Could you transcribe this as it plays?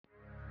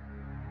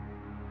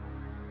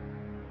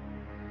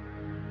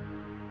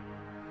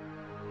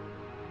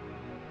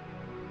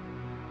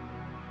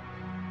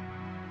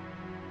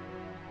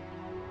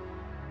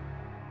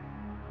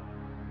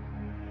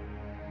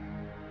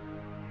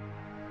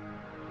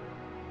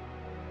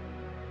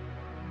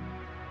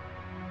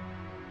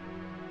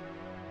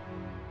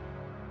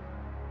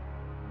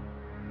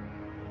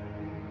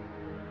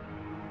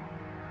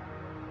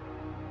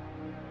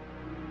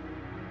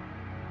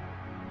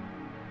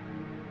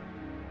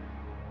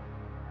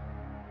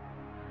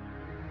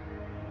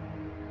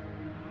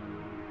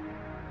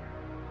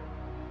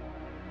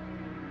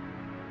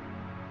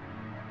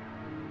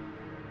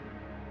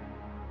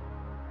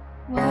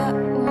What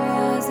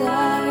was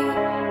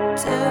I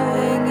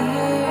doing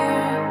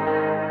here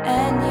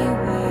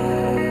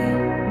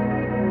anyway?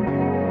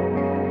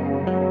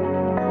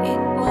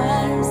 It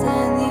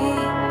wasn't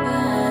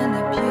even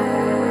a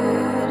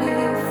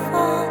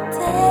beautiful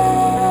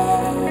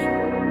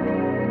day.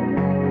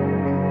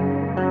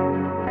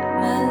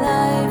 My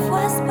life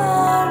was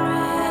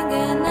boring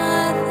and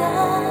I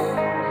thought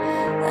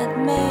that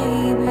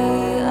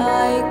maybe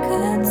I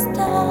could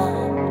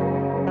stop.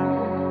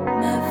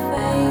 My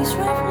face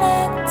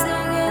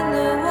reflecting in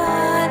the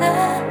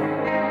water,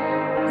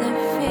 the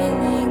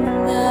feeling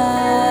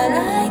that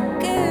I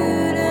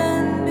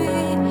couldn't be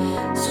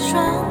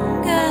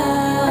stronger.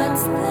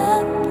 What's the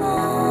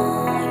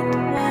point?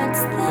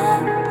 What's the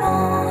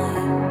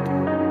point?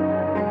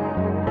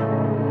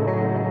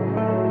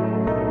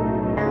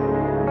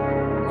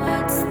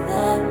 What's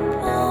the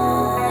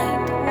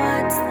point?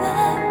 What's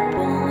the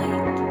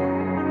point?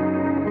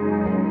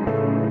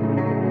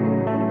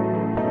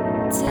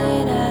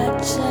 Did I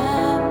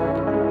jump?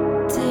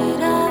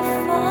 Did I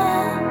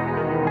fall?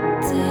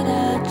 Did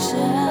I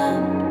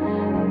jump?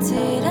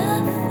 Did I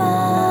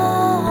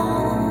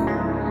fall?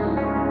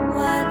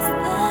 What's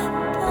the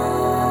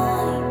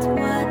point?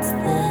 What's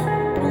the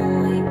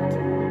point?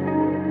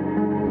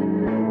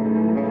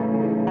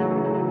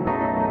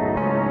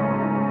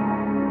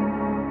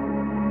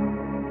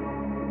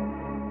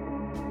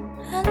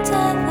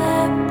 Under the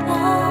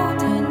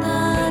pond,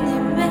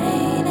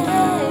 inanimated,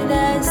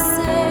 I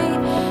say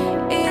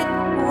it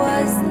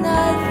was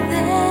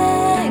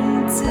nothing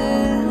to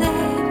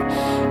live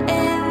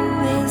in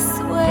this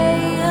way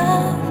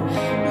of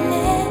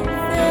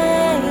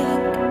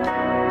living.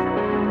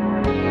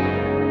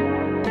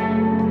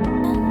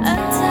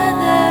 Under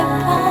the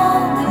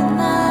pond,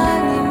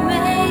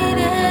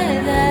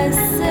 inanimated, I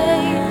say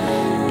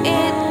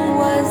it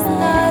was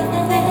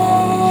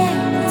nothing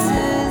to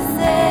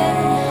live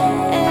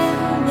in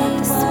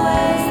this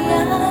way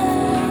of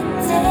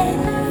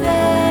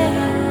living.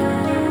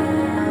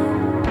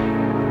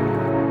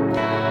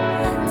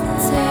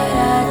 Did I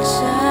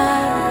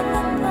jump?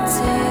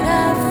 Did I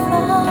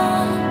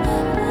fall?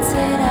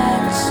 Did I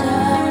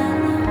jump?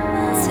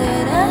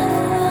 Did I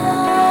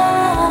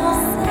fall?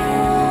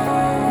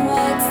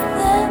 What's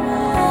the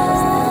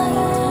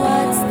point?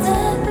 What's the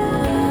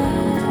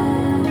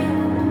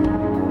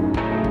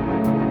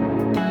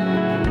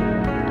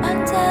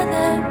Under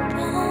the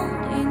pond,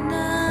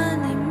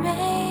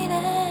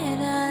 inanimated,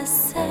 I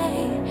say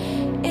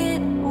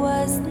it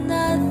was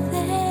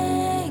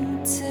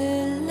nothing to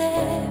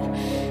live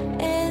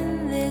in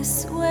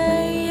this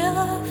way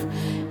of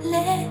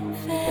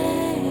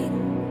living.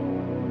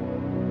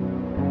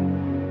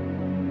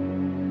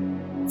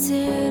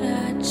 Did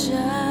I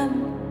jump?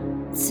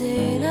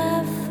 Did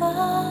I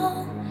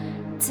fall?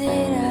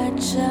 Did I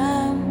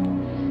jump?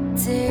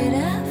 Did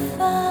I